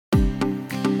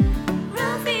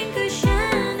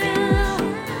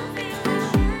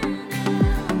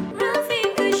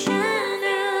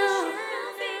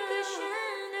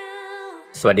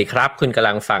สวัสดีครับคุณกำ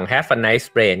ลังฟัง Have a Nice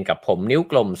Brain กับผมนิ้ว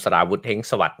กลมสราวุธเฮง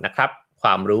สวัสดิ์นะครับคว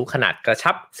ามรู้ขนาดกระ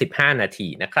ชับ15นาที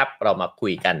นะครับเรามาคุ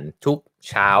ยกันทุก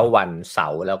เช้าวันเสา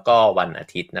ร์แล้วก็วันอา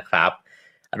ทิตย์นะครับ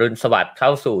อรุณสวัสดิ์เข้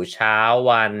าสู่เช้า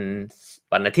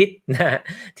วันอาทิตย์นะ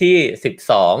ที่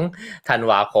12ธัน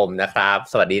วาคมนะครับ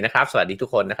สวัสดีนะครับสวัสดีทุก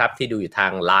คนนะครับที่ดูอยู่ทา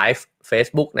งไลฟ์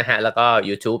Facebook นะฮะแล้วก็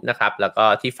YouTube นะครับแล้วก็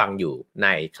ที่ฟังอยู่ใน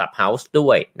Clubhouse ด้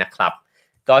วยนะครับ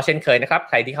ก็เช่นเคยนะครับ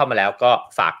ใครที่เข้ามาแล้วก็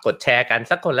ฝากกดแชร์กัน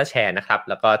สักคนละแชร์นะครับ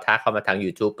แล้วก็ถ้าเข้ามาทาง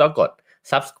YouTube ก็กด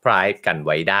Subscribe กันไ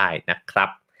ว้ได้นะครับ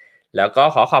แล้วก็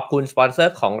ขอขอบคุณสปอนเซอ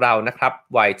ร์ของเรานะครับ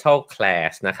Vital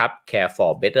Class นะครับ Care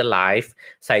for Better Life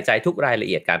ใส่ใจทุกรายละ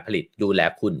เอียดการผลิตดูแล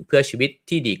คุณเพื่อชีวิต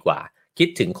ที่ดีกว่าคิด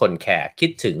ถึงคนแคร์คิ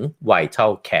ดถึง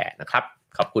Vital Care นะครับ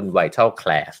ขอบคุณ Vital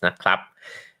Class นะครับ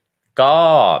ก็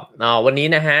วันนี้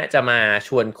นะฮะจะมาช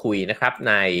วนคุยนะครับ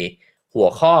ในหัว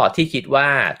ข้อที่คิดว่า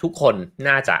ทุกคน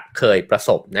น่าจะเคยประส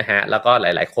บนะฮะแล้วก็ห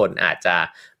ลายๆคนอาจจะ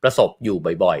ประสบอ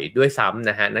ยู่บ่อยๆด้วยซ้ำ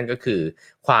นะฮะนั่นก็คือ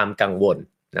ความกังวล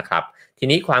นะครับที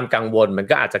นี้ความกังวลมัน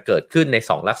ก็อาจจะเกิดขึ้นใน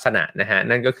2ลักษณะนะฮะ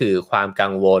นั่นก็คือความกั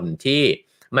งวลที่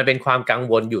มันเป็นความกัง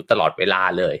วลอยู่ตลอดเวลา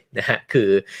เลยนะฮะคือ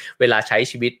เวลาใช้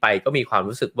ชีวิตไปก็มีความ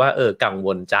รู้สึกว่ากังว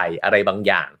ลใจอะไรบาง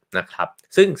อย่างนะครับ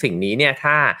ซึ่งสิ่งนี้เนี่ย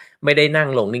ถ้าไม่ได้นั่ง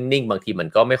ลงนิ่งๆบางทีมัน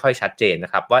ก็ไม่ค่อยชัดเจนน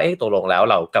ะครับว่าตกลงแล้ว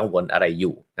เรากังวลอะไรอ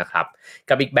ยู่นะครับ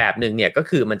กับอีกแบบนึงเนี่ยก็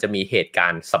คือมันจะมีเหตุกา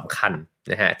รณ์สำคัญ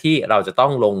นะฮะที่เราจะต้อ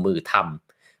งลงมือท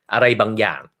ำอะไรบางอ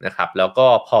ย่างนะครับแล้วก็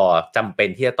พอจำเป็น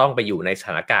ที่จะต้องไปอยู่ในสถ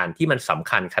านการณ์ที่มันสำ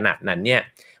คัญขนาดนั้นเนี่ย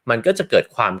มันก็จะเกิด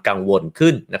ความกังวล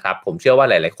ขึ้นนะครับผมเชื่อว่า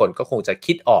หลายๆคนก็คงจะ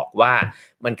คิดออกว่า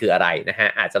มันคืออะไรนะฮะ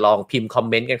อาจจะลองพิมพ์คอม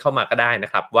เมนต์กันเข้ามาก็ได้น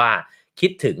ะครับว่าคิ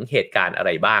ดถึงเหตุการณ์อะไร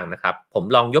บ้างนะครับผม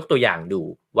ลองยกตัวอย่างดู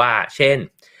ว่าเช่น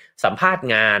สัมภาษณ์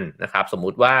งานนะครับสมมุ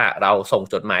ติว่าเราส่ง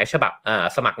จดหมายฉบับ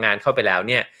สมัครงานเข้าไปแล้ว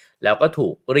เนี่ยแล้วก็ถู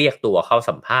กเรียกตัวเข้า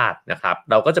สัมภาษณ์นะครับ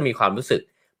เราก็จะมีความรู้สึก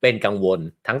เป็นกังวล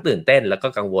ทั้งตื่นเต้นแล้วก็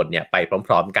กังวลเนี่ยไปพ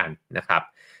ร้อมๆกันนะครับ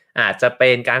อาจจะเป็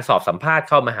นการสอบสัมภาษณ์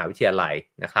เข้ามหาวิทยาลัย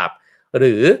นะครับห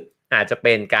รืออาจจะเ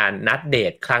ป็นการนัดเด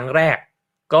ทครั้งแรก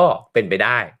ก็เป็นไปไ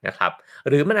ด้นะครับ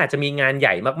หรือมันอาจจะมีงานให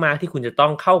ญ่มากๆที่คุณจะต้อ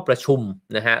งเข้าประชุม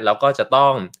นะฮะแล้วก็จะต้อ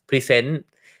งพรีเซนต์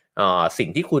สิ่ง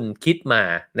ที่คุณคิดมา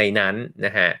ในนั้นน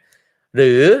ะฮะห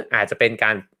รืออาจจะเป็นก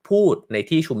ารพูดใน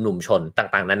ที่ชุมนุมชน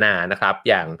ต่างๆนานานะครับ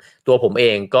อย่างตัวผมเอ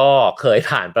งก็เคย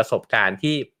ผ่านประสบการณ์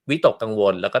ที่วิตกกังว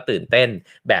ลแล้วก็ตื่นเต้น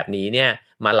แบบนี้เนี่ย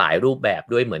มาหลายรูปแบบ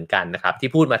ด้วยเหมือนกันนะครับที่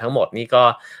พูดมาทั้งหมดนี่ก็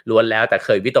ล้วนแล้วแต่เค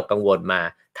ยวิตกกังวลมา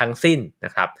ทั้งสิ้นน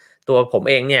ะครับตัวผม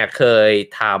เองเนี่ยเคย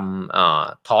ท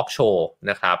ำทอล์กโชว์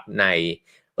นะครับใน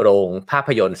โรงภาพ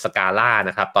ยนตร์สกาล่า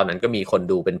นะครับตอนนั้นก็มีคน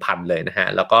ดูเป็นพันเลยนะฮะ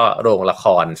แล้วก็โรงละค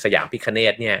รสยามพิคเน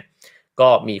ตเนี่ยก็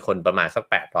มีคนประมาณสัก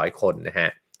800คนนะฮะ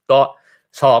ก็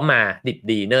ซ้อมมาดิบ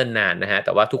ดีเนิ่นนานนะฮะแ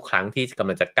ต่ว่าทุกครั้งที่กำ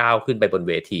ลังจะก้าวขึ้นไปบน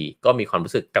เวทีก็มีความ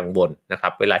รู้สึกกังวลนะครั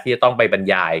บเวลาที่จะต้องไปบรร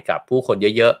ยายกับผู้คน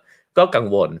เยอะๆก็กัง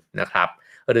วลนะครับ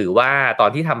หรือว่าตอน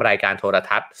ที่ทำรายการโทร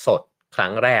ทัศน์สดครั้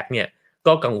งแรกเนี่ย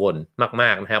ก็กังวลม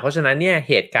ากๆนะฮะเพราะฉะนั้นเนี่ย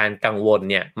เหตุการณ์กังวล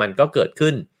เนี่ยมันก็เกิด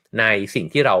ขึ้นในสิ่ง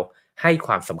ที่เราให้ค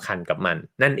วามสำคัญกับมัน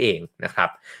นั่นเองนะครับ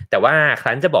แต่ว่าค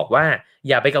รั้นจะบอกว่า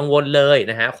อย่าไปกังวลเลย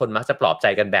นะฮะคนมักจะปลอบใจ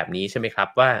กันแบบนี้ใช่ไหมครับ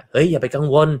ว่าเฮ้ยอย่าไปกัง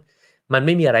วลมันไ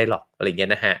ม่มีอะไรหรอกอะไรเงี้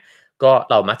ยนะฮะก็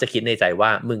เรามักจะคิดในใจว่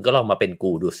ามึงก็ลองมาเป็น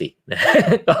กูดูสินะ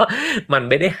ก็มัน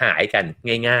ไม่ได้หายกัน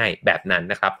ง่ายๆแบบนั้น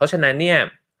นะครับเพราะฉะนั้นเนี่ย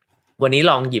วันนี้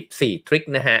ลองหยิบ4ทริค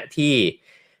นะฮะที่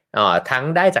ทั้ง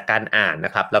ได้จากการอ่านน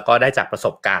ะครับแล้วก็ได้จากประส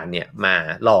บการณ์เนี่ยมา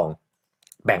ลอง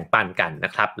แบ่งปันกันน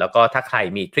ะครับแล้วก็ถ้าใคร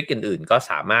มีทริคอื่นๆก็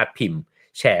สามารถพิมพ์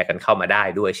แชร์กันเข้ามาได้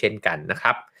ด้วยเช่นกันนะค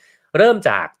รับเริ่ม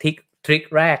จากทริค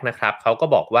แรกนะครับเขาก็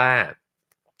บอกว่า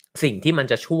สิ่งที่มัน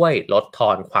จะช่วยลดท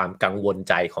อนความกังวล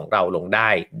ใจของเราลงได้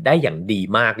อย่างดี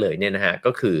มากเลยเนี่ยนะฮะ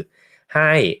ก็คือใ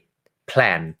ห้แพล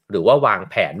นหรือว่าวาง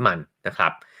แผนมันนะครั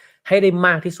บให้ได้ม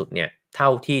ากที่สุดเนี่ยเท่า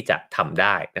ที่จะทำไ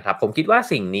ด้นะครับผมคิดว่า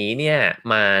สิ่งนี้เนี่ย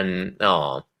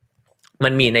มั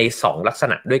นมีใน2ลักษ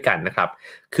ณะด้วยกันนะครับ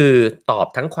คือตอบ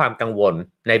ทั้งความกังวล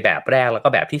ในแบบแรกแล้วก็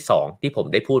แบบที่2ที่ผม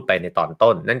ได้พูดไปในตอน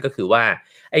ต้นนั่นก็คือว่า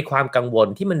ไอ้ความกังวล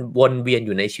ที่มันวนเวียนอ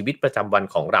ยู่ในชีวิตประจำวัน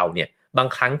ของเราเนี่ยบาง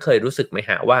ครั้งเคยรู้สึกไหม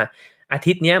ฮะว่าอา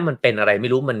ทิตย์นี้มันเป็นอะไรไม่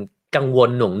รู้มันกังวล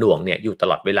หน่วงๆเนี่ยอยู่ต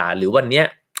ลอดเวลาหรือวันนี้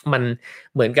มัน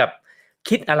เหมือนกับ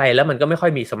คิดอะไรแล้วมันก็ไม่ค่อ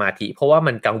ยมีสมาธิเพราะว่า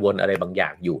มันกังวลอะไรบางอย่า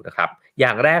งอยู่นะครับอย่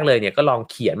างแรกเลยเนี่ยก็ลอง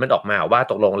เขียนมันออกมาว่า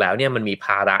ตกลงแล้วเนี่ยมันมีภ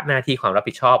าระหน้าที่ความรับ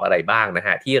ผิดชอบอะไรบ้างนะฮ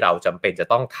ะที่เราจำเป็นจะ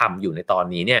ต้องทำอยู่ในตอน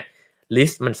นี้เนี่ยลิ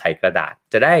สต์มันใส่กระดาษ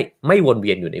จะได้ไม่วนเ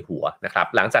วียนอยู่ในหัวนะครับ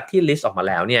หลังจากที่ลิสต์ออกมา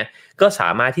แล้วเนี่ยก็สา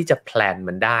มารถที่จะแพลน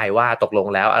มันได้ว่าตกลง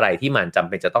แล้วอะไรที่มันจำ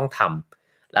เป็นจะต้องท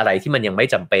ำอะไรที่มันยังไม่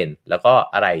จำเป็นแล้วก็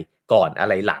อะไรก่อนอะ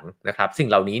ไรหลังนะครับสิ่ง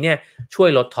เหล่านี้เนี่ยช่วย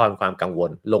ลดทอนความกังว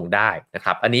ลลงได้นะค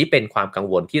รับอันนี้เป็นความกัง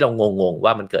วลที่เรางงว่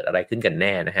ามันเกิดอะไรขึ้นกันแ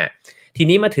น่นะฮะที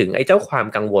นี้มาถึงไอ้เจ้าความ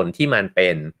กังวลที่มันเป็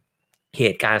นเห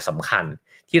ตุการณ์สำคัญ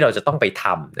ที่เราจะต้องไปท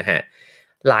ำนะฮะ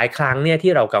หลายครั้งเนี่ย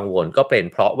ที่เรากังวลก็เป็น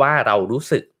เพราะว่าเรารู้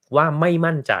สึกว่าไม่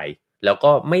มั่นใจแล้ว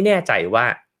ก็ไม่แน่ใจว่า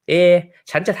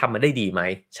ฉันจะทำมันได้ดีไหม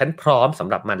ฉันพร้อมสำ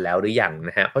หรับมันแล้วหรือยังน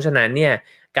ะฮะเพราะฉะนั้นเนี่ย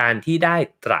การที่ได้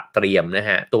เตรียมนะ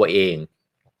ฮะตัวเอง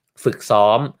ฝึกซ้อ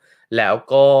มแล้ว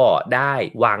ก็ได้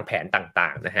วางแผนต่า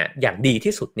งๆนะฮะอย่างดี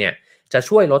ที่สุดเนี่ยจะ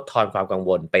ช่วยลดทอนความกังว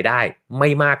ลไปได้ไม่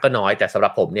มากก็น้อยแต่สำหรั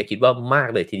บผมเนี่ยคิดว่ามาก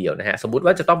เลยทีเดียวนะฮะสมมุติ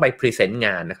ว่าจะต้องไปพรีเซนต์ง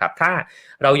านนะครับถ้า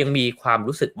เรายังมีความ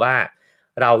รู้สึกว่า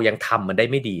เรายังทำมันได้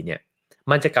ไม่ดีเนี่ย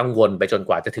มันจะกังวลไปจน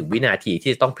กว่าจะถึงวินาที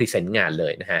ที่จะต้องพรีเซนต์งานเล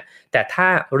ยนะฮะแต่ถ้า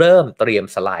เริ่มเตรียม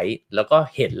สไลด์แล้วก็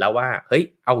เห็นแล้วว่าเฮ้ย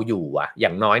เอาอยู่อ่ะอย่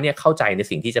างน้อยเนี่ยเข้าใจใน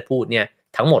สิ่งที่จะพูดเนี่ย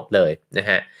ทั้งหมดเลยนะ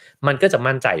ฮะมันก็จะ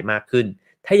มั่นใจมากขึ้น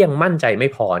ถ้ายังมั่นใจไม่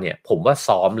พอเนี่ยผมว่า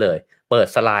ซ้อมเลยเปิด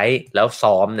สไลด์แล้ว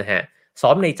ซ้อมนะฮะซ้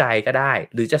อมในใจก็ได้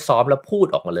หรือจะซ้อมแล้วพูด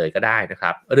ออกมาเลยก็ได้นะค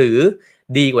รับหรือ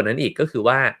ดีกว่านั้นอีกก็คือ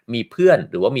ว่ามีเพื่อน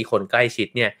หรือว่ามีคนใกล้ชิด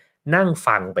เนี่ยนั่ง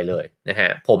ฟังไปเลยนะฮะ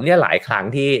ผมเนี่ยหลายครั้ง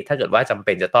ที่ถ้าเกิดว่าจำเ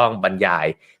ป็นจะต้องบรรยาย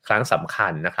ครั้งสำคั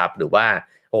ญนะครับหรือว่า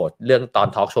เรื่องตอน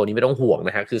ทอล์กโชว์นี้ไม่ต้องห่วงน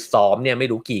ะฮะคือซ้อมเนี่ยไม่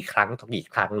รู้กี่ค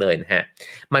รั้งเลยนะฮะ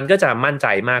มันก็จะมั่นใจ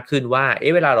มากขึ้นว่า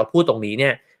เวลาเราพูดตรงนี้เนี่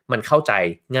ยมันเข้าใจ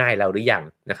ง่ายแล้วหรือยัง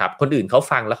นะครับคนอื่นเขา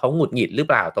ฟังแล้วเขาหงุดหงิดหรือเ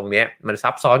ปล่าตรงเนี้ยมันซั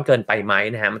บซ้อนเกินไปไหม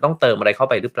นะฮะมันต้องเติมอะไรเข้า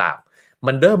ไปหรือเปล่า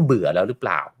มันเริ่มเบื่อแล้วหรือเป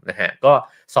ล่านะฮะก็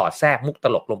สอดแทรกมุกต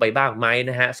ลกลงไปบ้างไหม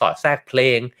นะฮะสอดแทรกเพล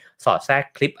งสอดแทรก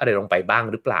คลิปอะไรลงไปบ้าง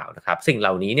หรือเปล่านะครับสิ่งเห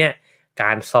ล่านี้เนี่ยก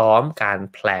ารซ้อมการ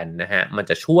แพลนนะฮะมัน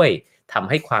จะช่วยทำ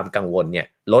ให้ความกังวลเนี่ย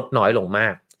ลดน้อยลงมา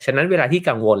กฉะนั้นเวลาที่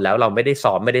กังวลแล้วเราไม่ได้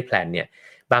ซ้อมไม่ได้แพลนเนี่ย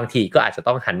บางทีก็อาจจะ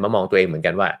ต้องหันมามองตัวเองเหมือน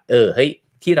กันว่าเฮ้ย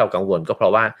ที่เรากังวลก็เพรา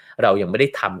ะว่าเรายังไม่ได้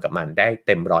ทำกับมันได้เ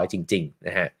ต็มร้อยจริงๆน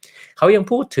ะฮะเขายัง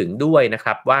พูดถึงด้วยนะค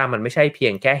รับว่ามันไม่ใช่เพีย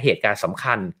งแค่เหตุการณ์สำ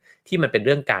คัญที่มันเป็นเ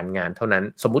รื่องการงานเท่านั้น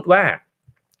สมมุติว่า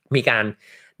มีการ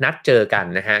นัดเจอกัน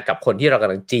นะฮะกับคนที่เราก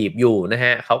ำลังจีบอยู่นะฮ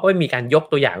ะเขาก็มีการยก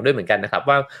ตัวอย่างด้วยเหมือนกันนะครับ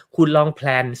ว่าคุณลองแพล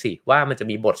นสิว่ามันจะ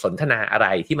มีบทสนทนาอะไร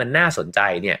ที่มันน่าสนใจ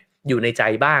เนี่ยอยู่ในใจ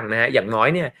บ้างนะฮะอย่างน้อย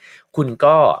เนี่ยคุณ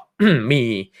ก็ มี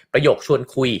ประโยคชวน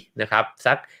คุยนะครับ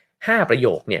สัก5ประโย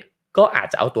คเนี่ยก็อาจ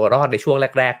จะเอาตัวรอดในช่วง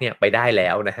แรกๆเนี่ยไปได้แล้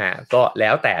วนะฮะก็แล้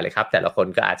วแต่เลยครับแต่ละคน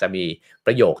ก็อาจจะมีป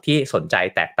ระโยคที่สนใจ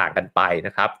แตกต่างกันไปน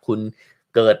ะครับคุณ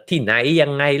เกิดที่ไหนยั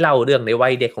งไงเล่าเรื่องในวั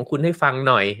ยเด็กของคุณให้ฟัง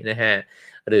หน่อยนะฮะ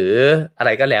หรืออะไร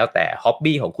ก็แล้วแต่ฮ็อบ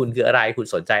บี้ของคุณคืออะไรคุณ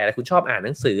สนใจอะไรคุณชอบอ่านห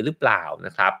นังสือหรือเปล่าน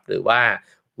ะครับหรือว่า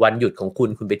วันหยุดของคุณ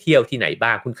ไปเที่ยวที่ไหนบ้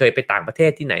างคุณเคยไปต่างประเท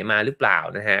ศที่ไหนมาหรือเปล่า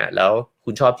นะฮะแล้วคุ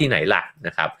ณชอบที่ไหนล่ะน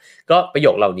ะครับก็ประโย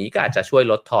คเหล่านี้ก็อาจจะช่วย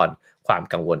ลดทอนความ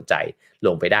กังวลใจล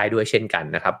งไปได้ด้วยเช่นกัน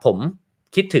นะครับผม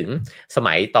คิดถึงส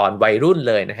มัยตอนวัยรุ่น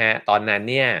เลยนะฮะตอนนั้น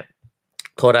เนี่ย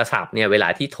โทรศัพท์เนี่ยเวลา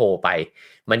ที่โทรไป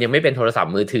มันยังไม่เป็นโทรศัพ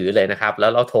ท์มือถือเลยนะครับแล้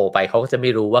วเราโทรไปเขาก็จะไม่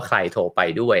รู้ว่าใครโทรไป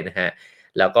ด้วยนะฮะ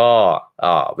แล้วก็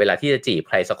เวลาที่จะจีบใ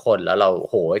ครสักคนแล้วเรา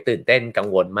โหยตื่นเต้นกัง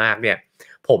วลมากเนี่ย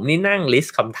ผมนี่นั่งลิส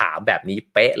ต์คำถามแบบนี้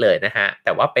เป๊ะเลยนะฮะแ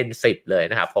ต่ว่าเป็น10เลย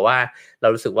นะครับเพราะว่าเรา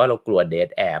รู้สึกว่าเรากลัวเดท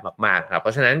แอร์มากๆครับเพร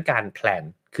าะฉะนั้นการแพลน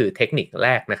คือเทคนิคแร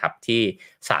กนะครับที่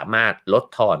สามารถลด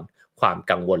ทอนความ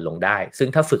กังวลลงได้ซึ่ง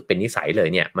ถ้าฝึกเป็นนิสัยเลย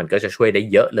เนี่ยมันก็จะช่วยได้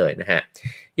เยอะเลยนะฮะ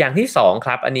อย่างที่2ค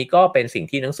รับอันนี้ก็เป็นสิ่ง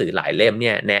ที่หนังสือหลายเล่มเ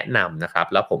นี่ยแนะนำนะครับ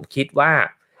แล้วผมคิดว่า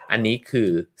อันนี้คือ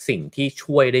สิ่งที่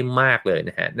ช่วยได้มากเลย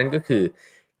นะฮะนั่นก็คือ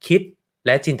คิดแ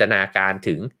ละจินตนาการ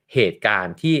ถึงเหตุการ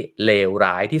ณ์ที่เลว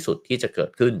ร้ายที่สุดที่จะเกิ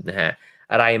ดขึ้นนะฮะ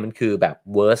อะไรมันคือแบบ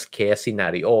worst case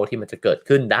scenario ที่มันจะเกิด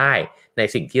ขึ้นได้ใน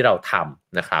สิ่งที่เราท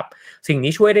ำนะครับสิ่ง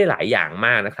นี้ช่วยได้หลายอย่างม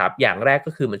ากนะครับอย่างแรก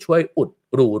ก็คือมันช่วยอุด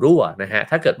รูรั่วนะฮะ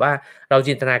ถ้าเกิดว่าเรา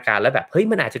จินตนาการแล้วแบบเฮ้ย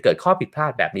มันอาจจะเกิดข้อผิดพลา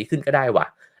ดแบบนี้ขึ้นก็ได้ว่ะ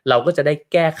เราก็จะได้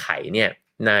แก้ไขเนี่ย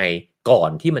ในก่อ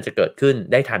นที่มันจะเกิดขึ้น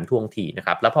ได้ทันท่วงทีนะค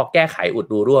รับแล้วพอแก้ไขอุด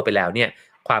รูรั่วไปแล้วเนี่ย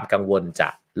ความกังวลจะ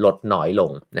ลดน้อยล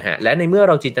งนะฮะและในเมื่อเ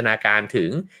ราจินตนาการถึง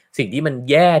สิ่งที่มัน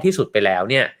แย่ที่สุดไปแล้ว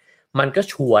เนี่ยมันก็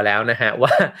ชัวร์แล้วนะฮะว่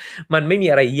ามันไม่มี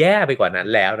อะไรแย่ไปกว่านั้น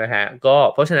แล้วนะฮะก็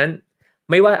เพราะฉะนั้น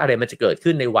ไม่ว่าอะไรมันจะเกิด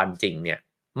ขึ้นในวันจริงเนี่ย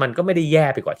มันก็ไม่ได้แย่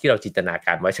ไปกว่าที่เราจินตนาก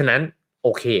ารไว้ฉะนั้นโอ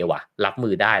เคว่ะรับมื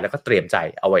อได้แล้วก็เตรียมใจ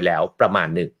เอาไว้แล้วประมาณ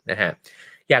หนึ่งนะฮะ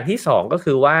อย่างที่2ก็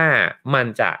คือว่ามัน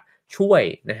จะช่วย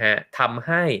นะฮะทำใ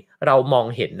ห้เรามอง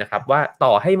เห็นนะครับว่า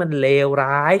ต่อให้มันเลว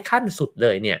ร้ายขั้นสุดเล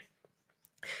ยเนี่ย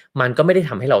มันก็ไม่ได้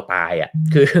ทำให้เราตายอ่ะ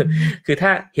คือถ้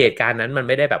าเหตุการณ์นั้นมันไ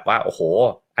ม่ได้แบบว่าโอ้โห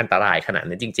อันตรายขนาด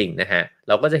นั้นจริงๆนะฮะเ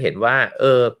ราก็จะเห็นว่า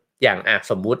อย่าง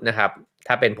สมมุตินะครับ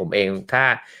ถ้าเป็นผมเองถ้า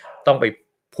ต้องไป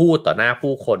พูดต่อหน้า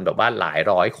ผู้คนแบบว่าหลาย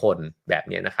ร้อยคนแบบ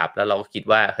นี้นะครับแล้วเราคิด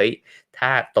ว่าเฮ้ยถ้า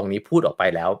ตรงนี้พูดออกไป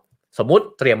แล้วสมมุติ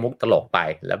เตรียมมุกตลกไป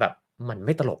แล้วแบบมันไ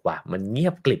ม่ตลกว่ะมันเงี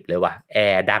ยบกลิบเลยว่ะแอ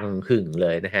ร์ดังหึ่งเล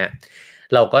ยนะฮะ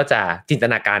เราก็จะจินต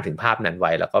นาการถึงภาพนั้นไ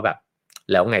ว้แล้วก็แบบ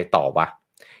แล้วไงต่อวะ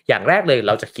อย่างแรกเลยเ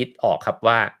ราจะคิดออกครับ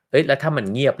ว่าเฮ้ยแล้วถ้ามัน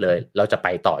เงียบเลยเราจะไป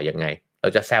ต่อยังไงเรา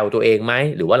จะแซวตัวเองไหม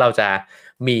หรือว่าเราจะ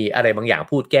มีอะไรบางอย่าง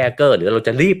พูดแก้เก้อหรือเราจ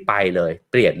ะรีบไปเลย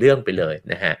เปลี่ยนเรื่องไปเลย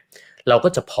นะฮะ เราก็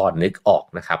จะพอนึกออก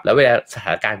นะครับแล้วเวลาสถ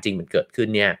านการณ์จริงมันเกิดขึ้น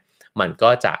เนี่ยมันก็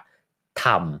จะท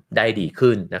ำได้ดี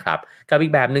ขึ้นนะครับกับอี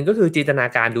กแบบหนึ่งก็คือจินตนา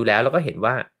การดูแล้วก็เห็น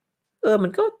ว่ามั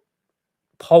นก็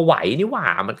พอไหวนี่หว่า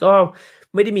มันก็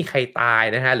ไม่ได้มีใครตาย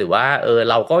นะฮะหรือว่า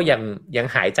เราก็ยัง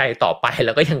หายใจต่อไปแ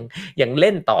ล้วก็ยังเ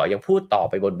ล่นต่อยังพูดต่อ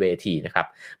ไปบนเวทีนะครับ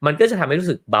มันก็จะทำให้รู้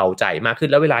สึกเบาใจมากขึ้น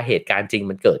แล้วเวลาเหตุการณ์จริง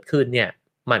มันเกิดขึ้นเนี่ย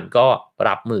มันก็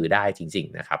รับมือได้จริง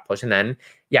ๆนะครับเพราะฉะนั้น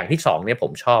อย่างที่2เนี่ยผ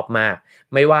มชอบมาก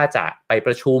ไม่ว่าจะไปป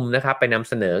ระชุมนะครับไปนำ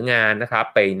เสนองานนะครับ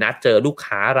ไปนัดเจอลูก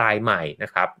ค้ารายใหม่น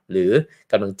ะครับหรือ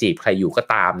กำลังจีบใครอยู่ก็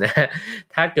ตามนะ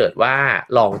ถ้าเกิดว่า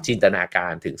ลองจินตนากา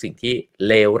รถึงสิ่งที่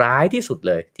เลวร้ายที่สุด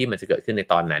เลยที่มันจะเกิดขึ้นใน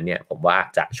ตอนนั้นเนี่ยผมว่า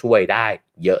จะช่วยได้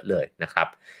เยอะเลยนะครับ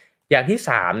อย่างที่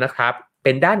3นะครับเ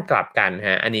ป็นด้านกลับกันฮ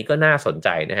ะอันนี้ก็น่าสนใจ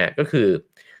นะฮะก็คือ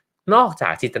นอกจา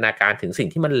กจินตนาการถึงสิ่ง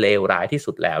ที่มันเลวร้ายที่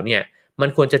สุดแล้วเนี่ยมัน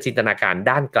ควรจะจินตนาการ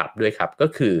ด้านกลับด้วยครับก็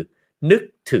คือนึก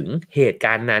ถึงเหตุก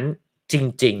ารณ์นั้นจ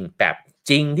ริงๆแบบ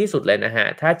จริงที่สุดเลยนะฮะ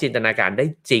ถ้าจินตนาการได้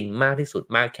จริงมากที่สุด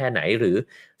มากแค่ไหนหรือ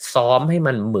ซ้อมให้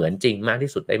มันเหมือนจริงมาก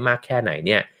ที่สุดได้มากแค่ไหนเ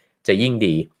นี่ยจะยิ่ง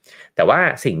ดีแต่ว่า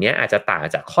สิ่งนี้อาจจะต่าง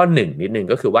จากข้อ1นิดนึง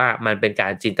ก็คือว่ามันเป็นกา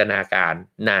รจินตนาการ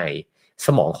ในส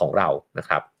มองของเรานะ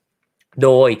ครับโด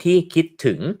ยที่คิด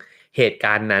ถึงเหตุก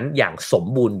ารณ์นั้นอย่างสม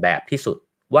บูรณ์แบบที่สุด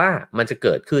ว่ามันจะเ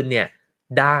กิดขึ้นเนี่ย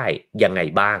ได้ยังไง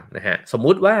บ้างนะฮะสม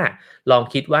มุติว่าลอง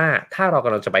คิดว่าถ้าเราก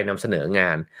ำลังจะไปนำเสนองา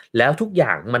นแล้วทุกอย่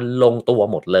างมันลงตัว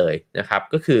หมดเลยนะครับ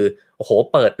ก็คือโอ้โห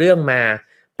เปิดเรื่องมา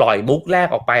ปล่อยมุกแรก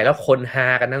ออกไปแล้วคนฮา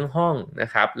กันทั้งห้องนะ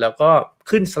ครับแล้วก็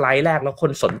ขึ้นสไลด์แรกแล้วค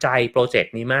นสนใจโปรเจก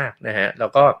ต์นี้มากนะฮะแล้ว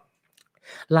ก็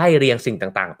ไล่เรียงสิ่ง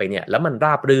ต่างๆไปเนี่ยแล้วมันร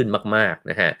าบรื่นมากๆ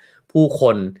นะฮะผู้ค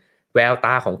นแววต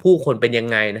าของผู้คนเป็นยัง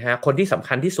ไงนะฮะคนที่สำ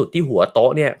คัญที่สุดที่หัวโต๊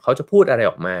ะเนี่ยเขาจะพูดอะไร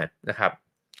ออกมานะครับ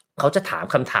เขาจะถาม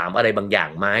คำถามอะไรบางอย่าง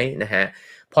ไหมนะฮะ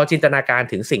พอจินตนาการ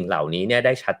ถึงสิ่งเหล่านี้เนี่ยไ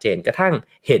ด้ชัดเจนกระทั่ง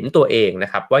เห็นตัวเองนะ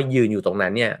ครับว่ายืนอยู่ตรงนั้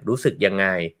นเนี่ยรู้สึกยังไง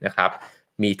นะครับ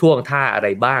มีท่วงท่าอะไร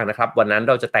บ้างนะครับวันนั้น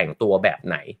เราจะแต่งตัวแบบ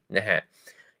ไหนนะฮะ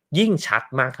ยิ่งชัด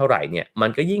มากเท่าไหร่เนี่ยมัน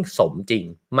ก็ยิ่งสมจริง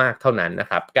มากเท่านั้นนะ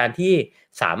ครับการที่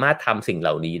สามารถทำสิ่งเห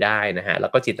ล่านี้ได้นะฮะแล้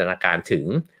วก็จินตนาการถึง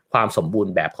ความสมบูร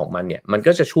ณ์แบบของมันเนี่ยมัน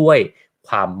ก็จะช่วย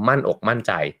ความมั่นอกมั่นใ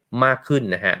จมากขึ้น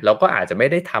นะฮะเราก็อาจจะไม่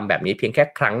ได้ทำแบบนี้เพียงแค่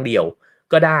ครั้งเดียว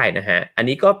ก็ได้นะฮะอัน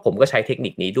นี้ก็ผมก็ใช้เทคนิ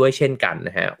คนี้ด้วยเช่นกันน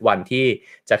ะฮะวันที่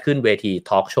จะขึ้นเวที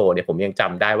ทอล์กโชว์เนี่ยผมยังจ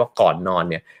ำได้ว่าก่อนนอน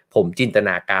เนี่ยผมจินตน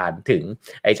าการถึง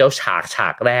ไอ้เจ้าฉา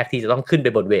กแรกที่จะต้องขึ้นไป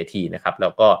บนเวทีนะครับแล้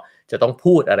วก็จะต้อง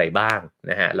พูดอะไรบ้าง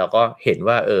นะฮะแล้วก็เห็น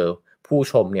ว่าผู้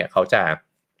ชมเนี่ยเขาจะ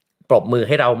ปรบมือใ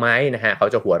ห้เราไหมนะฮะเขา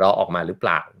จะหัวเราะออกมาหรือเป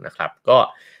ล่านะครับก็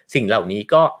สิ่งเหล่านี้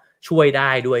ก็ช่วยได้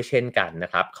ด้วยเช่นกันน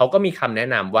ะครับเขาก็มีคำแนะ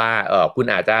นำว่าคุณ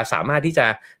อาจจะสามารถที่จะ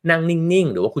นั่งนิ่ง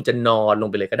ๆหรือว่าคุณจะนอนลง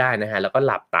ไปเลยก็ได้นะฮะแล้วก็ห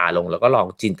ลับตาลงแล้วก็ลอง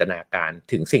จินตนาการ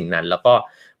ถึงสิ่งนั้นแล้วก็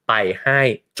ไปให้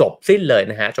จบสิ้นเลย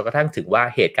นะฮะจนกระทั่งถึงว่า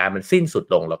เหตุการณ์มันสิ้นสุด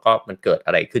ลงแล้วก็มันเกิดอ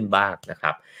ะไรขึ้นบ้างนะค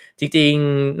รับจริง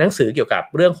ๆหนังสือเกี่ยวกับ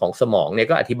เรื่องของสมองเนี่ย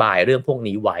ก็อธิบายเรื่องพวก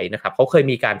นี้ไว้นะครับเขาเคย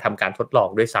มีการทำการทดลอง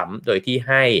ด้วยซ้ำโดยที่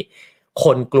ให้ค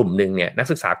นกลุ่มหนึ่งเนี่ยนัก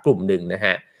ศึกษากลุ่มหนึ่งนะฮ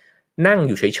ะนั่งอ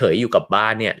ยู่เฉยๆอยู่กับบ้า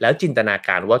นเนี่ยแล้วจินตนาก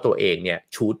ารว่าตัวเองเนี่ย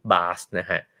ชูตบาสนะ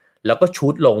ฮะแล้วก็ชู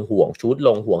ตลงห่ว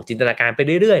งจินตนาการไป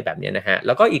เรื่อยๆแบบนี้นะฮะแ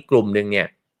ล้วก็อีกกลุ่มหนึ่งเนี่ย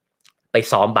ไป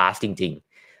ซ้อมบาสจริง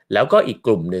ๆแล้วก็อีกก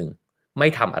ลุ่มหนึ่งไม่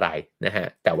ทำอะไรนะฮะ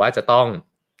แต่ว่าจะต้อง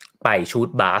ไปชูต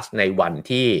บาสในวัน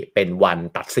ที่เป็นวัน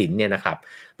ตัดสินเนี่ยนะครับ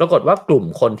ปรากฏว่ากลุ่ม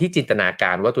คนที่จินตนาก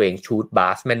ารว่าตัวเองชูตบา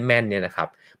สแม่นๆเนี่ยนะครับ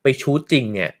ไปชูตจริง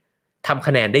เนี่ยทำค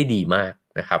ะแนนได้ดีมาก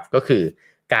นะครับก็คือ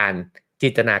การ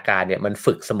จินตนาการเนี่ยมัน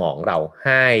ฝึกสมองเราใ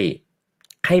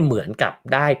ห้เหมือนกับ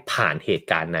ได้ผ่านเหตุ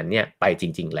การณ์นั้นเนี่ยไปจ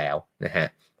ริงๆแล้วนะฮะ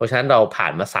เพราะฉะนั้นเราผ่า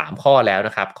นมา3ข้อแล้วน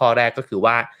ะครับข้อแรกก็คือ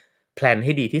ว่าแพลนใ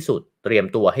ห้ดีที่สุดเตรียม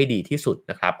ตัวให้ดีที่สุด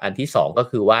นะครับอันที่2ก็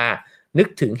คือว่านึก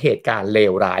ถึงเหตุการณ์เล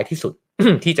วร้ายที่สุด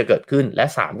ที่จะเกิดขึ้นและ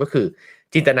3ก็คือ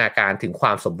จินตนาการถึงคว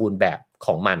ามสมบูรณ์แบบข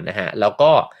องมันนะฮะแล้ว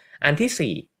ก็อัน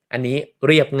ที่4อันนี้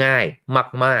เรียบง่าย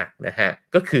มากๆนะฮะ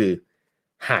ก็คือ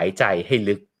หายใจให้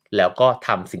ลึกแล้วก็ท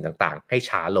ำสิ่งต่างๆให้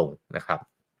ช้าลงนะครับ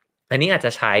อันนี้อาจจ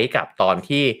ะใช้กับตอน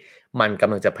ที่มันก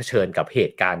ำลังจะเผชิญกับเห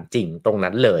ตุการณ์จริงตรง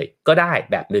นั้นเลยก็ได้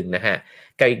แบบหนึ่งนะฮะ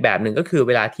กับอีกแบบหนึ่งก็คือเ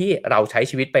วลาที่เราใช้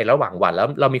ชีวิตไประหว่างวันแล้ว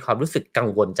เรามีความรู้สึกกัง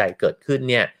วลใจเกิดขึ้น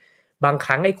เนี่ยบางค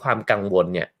รั้งไอ้ความกังวล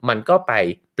เนี่ยมันก็ไป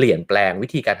เปลี่ยนแปลงวิ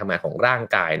ธีการทำงานของร่าง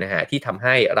กายนะฮะที่ทำใ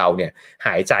ห้เราเนี่ยห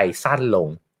ายใจสั้นลง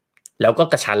แล้วก็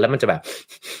กระชั้นแล้วมันจะแบบ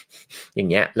อย่าง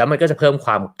เงี้ยแล้วมันก็จะเพิ่มค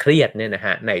วามเครียดเนี่ยนะฮ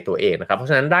ะในตัวเองนะครับเพราะ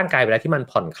ฉะนั้นร่างกายเวลาที่มัน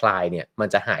ผ่อนคลายเนี่ยมัน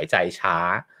จะหายใจช้า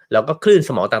แล้วก็คลื่นส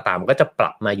มองต่างๆมันก็จะป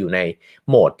รับมาอยู่ใน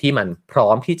โหมดที่มันพร้อ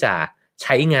มที่จะใ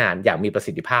ช้งานอย่างมีประ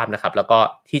สิทธิภาพนะครับแล้วก็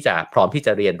ที่จะพร้อมที่จ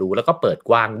ะเรียนรู้แล้วก็เปิด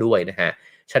กว้างด้วยนะฮะ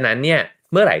ฉะนั้นเนี่ย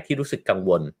เมื่อไหร่ที่รู้สึกกังว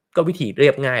ลก็วิธีเรี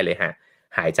ยบง่ายเลยฮะ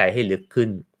หายใจให้ลึกขึ้น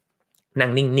นั่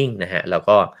งนิ่งๆนะฮะแล้ว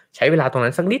ก็ใช้เวลาตรง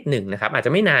นั้นสักนิดหนึ่งนะครับอาจจ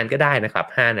ะไม่นานก็ได้นะครับ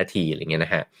5นาทีอะไรเงี้ยน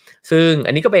ะฮะซึ่ง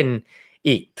อันนี้ก็เป็น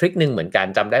อีกทริคหนึ่งเหมือนกัน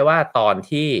จำได้ว่าตอน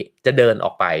ที่จะเดินอ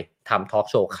อกไปทำทอล์ก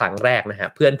โชว์ครั้งแรกนะฮะ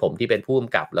เพื่อนผมที่เป็นผู้ก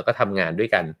ำกับแล้วก็ทำงานด้วย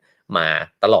กันมา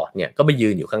ตลอดเนี่ยก็ไปยื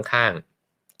นอยู่ข้าง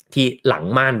ๆที่หลัง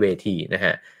ม่านเวทีนะฮ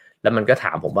ะแล้วมันก็ถ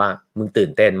ามผมว่ามึงตื่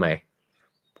นเต้นไหม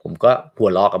ผมก็หัว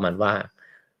เราะกับมันว่า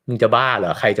มึงจะบ้าเหร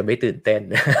อใครจะไม่ตื่นเต้น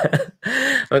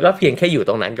มันก็เพียงแค่อยู่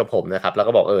ตรงนั้นกับผมนะครับแล้ว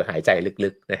ก็บอกหายใจลึ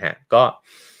กๆนะฮะก็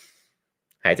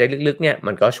หายใจลึกๆเนี่ย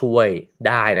มันก็ช่วยไ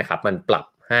ด้นะครับมันปรับ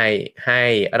ให้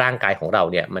ร่างกายของเรา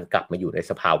เนี่ยมันกลับมาอยู่ใน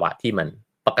สภาวะที่มัน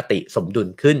ปกติสมดุล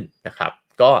ขึ้นนะครับ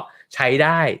ก็ใช้ไ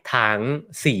ด้ทั้ง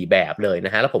4แบบเลยน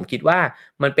ะฮะแล้วผมคิดว่า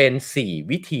มันเป็น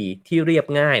4วิธีที่เรียบ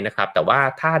ง่ายนะครับแต่ว่า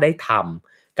ถ้าได้ท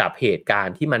ำกับเหตุการ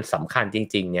ณ์ที่มันสำคัญจ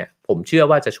ริงๆเนี่ยผมเชื่อ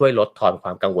ว่าจะช่วยลดทอนคว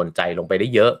ามกังวลใจลงไปได้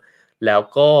เยอะแล้ว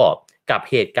ก็กับ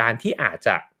เหตุการณ์ที่อาจจ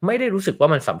ะไม่ได้รู้สึกว่า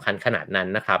มันสำคัญขนาดนั้น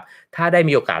นะครับถ้าได้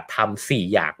มีโอกาสทำ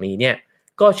4อย่างนี้เนี่ย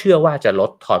ก็เชื่อว่าจะล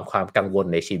ดทอนความกังวล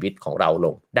ในชีวิตของเราล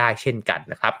งได้เช่นกัน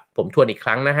นะครับผมทวนอีกค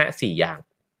รั้งนะฮะ4อย่าง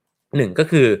1ก็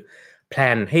คือแพล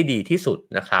นให้ดีที่สุด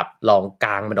นะครับลองก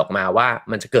างมันออกมาว่า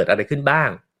มันจะเกิดอะไรขึ้นบ้าง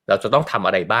เราจะต้องทำอ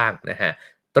ะไรบ้างนะฮะ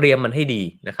เตรียมมันให้ดี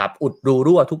นะครับอุดรู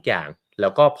รั่วทุกอย่างแล้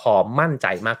วก็พอมั่นใจ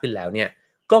มากขึ้นแล้วเนี่ย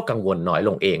ก็กังวลน้อยล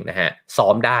งเองนะฮะซ้อ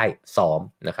มได้ซ้อม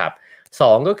นะครับ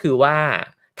2ก็คือว่า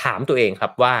ถามตัวเองครั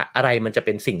บว่าอะไรมันจะเ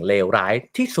ป็นสิ่งเลวร้าย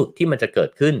ที่สุดที่มันจะเกิด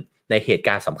ขึ้นในเหตุก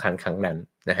ารณ์สำคัญครั้งนั้น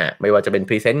นะฮะไม่ว่าจะเป็นพ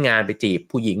รีเซนต์งานไปจีบ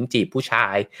ผู้หญิงจีบผู้ชา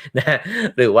ยนะฮะ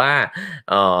หรือว่า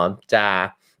จะ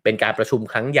เป็นการประชุม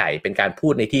ครั้งใหญ่เป็นการพู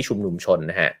ดในที่ชุมนุมชน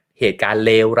นะฮะเหตุการณ์เ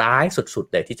ลวร้ายสุด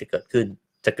ๆเลยที่จะเกิดขึ้น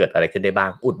จะเกิดอะไรขึ้นได้บ้า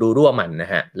งอุดรูรั่วมันน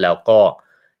ะฮะแล้วก็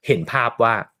เห็นภาพ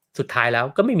ว่าสุดท้ายแล้ว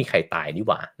ก็ไม่มีใครตายนี่ห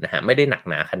ว่านะฮะไม่ได้หนัก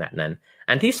หนาขนาดนั้น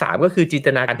อันที่3ก็คือจินต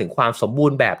นาการถึงความสมบู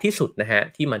รณ์แบบที่สุดนะฮะ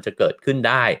ที่มันจะเกิดขึ้น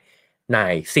ได้ใน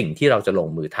สิ่งที่เราจะลง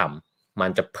มือทำมัน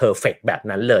จะเพอร์เฟกต์แบบ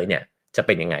นั้นเลยเนี่ยจะเ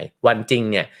ป็นยังไงวันจริง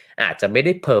เนี่ยอาจจะไม่ไ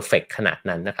ด้เพอร์เฟกต์ขนาด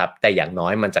นั้นนะครับแต่อย่างน้อ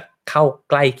ยมันจะเข้า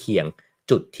ใกล้เคียง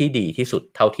จุดที่ดีที่สุด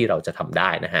เท่าที่เราจะทำได้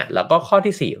นะฮะแล้วก็ข้อ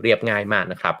ที่4เรียบง่ายมาก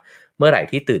นะครับเมื่อไหร่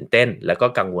ที่ตื่นเต้นแล้วก็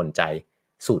กังวลใจ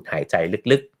สูดหายใจ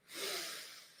ลึกๆ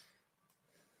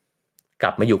ก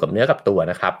ลับมาอยู่กับเนื้อกับตัว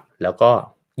นะครับแล้วก็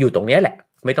อยู่ตรงนี้แหละ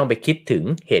ไม่ต้องไปคิดถึง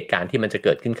เหตุการณ์ที่มันจะเ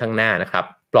กิดขึ้นข้างหน้านะครับ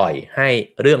ปล่อยให้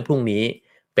เรื่องพรุ่งนี้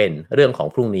เป็นเรื่องของ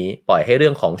พรุ่งนี้ปล่อยให้เรื่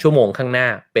องของชั่วโมงข้างหน้า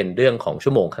เป็นเรื่องของ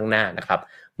ชั่วโมงข้างหน้านะครับ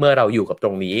เมื่อเราอยู่กับตร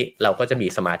งนี้เราก็จะมี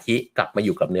สมาธิกลับมาอ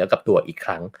ยู่กับเนื้อกับตัวอีกค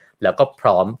รั้งแล้วก็พ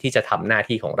ร้อมที่จะทำหน้า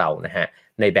ที่ของเรานะฮะ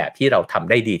ในแบบที่เราทำ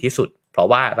ได้ดีที่สุดเพราะ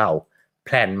ว่าเราแพ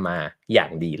ลนมาอย่า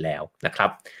งดีแล้วนะครับ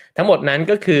ทั้งหมดนั้น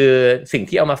ก็คือสิ่ง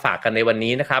ที่เอามาฝากกันในวัน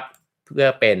นี้นะครับเพื่อ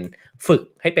เป็นฝึก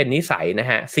ให้เป็นนิสัยนะ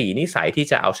ฮะ4นิสัยที่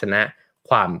จะเอาชนะ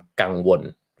ความกังวล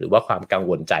หรือว่าความกัง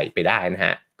วลใจไปได้นะฮ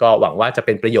ะก็หวังว่าจะเ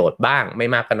ป็นประโยชน์บ้างไม่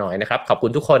มากก็น้อยนะครับขอบคุ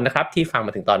ณทุกคนนะครับที่ฟังม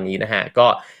าถึงตอนนี้นะฮะก็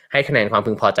ให้คะแนนความ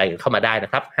พึงพอใจกันเข้ามาได้นะ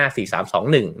ครับ5 4 3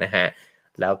 2 1นะฮะ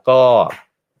แล้วก็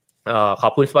ขอ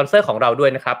บคุณสปอนเซอร์ของเราด้ว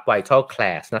ยนะครับ Vital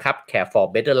Class นะครับ Care for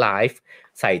Better Life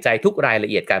ใส่ใจทุกรายละ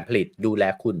เอียดการผลิตดูแล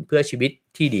คุณเพื่อชีวิต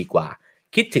ที่ดีกว่า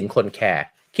คิดถึงคนแคร์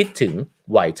คิดถึง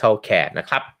Vital Care นะ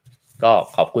ครับก็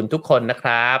ขอบคุณทุกคนนะค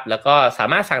รับแล้วก็สา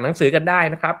มารถสั่งหนังสือกันได้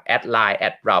นะครับแอดไลน์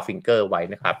@browfinger ไว้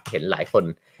นะครับเห็นหลายคน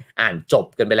อ่านจบ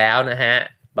กันไปแล้วนะฮะ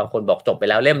บางคนบอกจบไป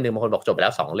แล้วเล่มนึงบางคนบอกจบไปแล้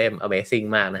ว2เล่ม Amazing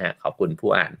มากนะฮะขอบคุณผู้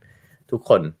อ่านทุก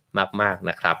คนมากๆ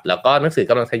นะครับแล้วก็หนังสือ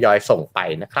กำลังทยอยส่งไป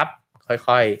นะครับ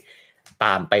ค่อยๆต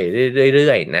ามไปเ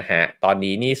รื่อยๆนะฮะตอน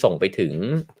นี้นี่ส่งไปถึง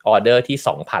ออเดอร์ที่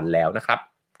 2,000 แล้วนะครับ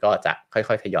ก็จะค่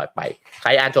อยๆทยอยไปใคร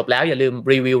อ่านจบแล้วอย่าลืม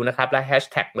รีวิวนะครับและแฮช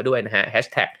แท็กมาด้วยนะฮะแฮช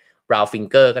แท็ก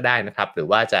Browfinger ก็ได้นะครับหรือ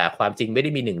ว่าจะความจริงไม่ได้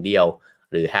มีหนึ่งเดียว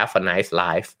หรือ Have a nice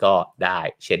life ก็ได้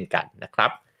เช่นกันนะครั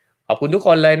บขอบคุณทุกค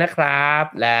นเลยนะครับ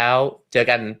แล้วเจอ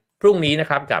กันพรุ่งนี้นะ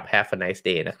ครับกับ Have a nice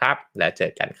day นะครับแล้วเจ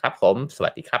อกันครับผมสวั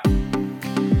สดีครับ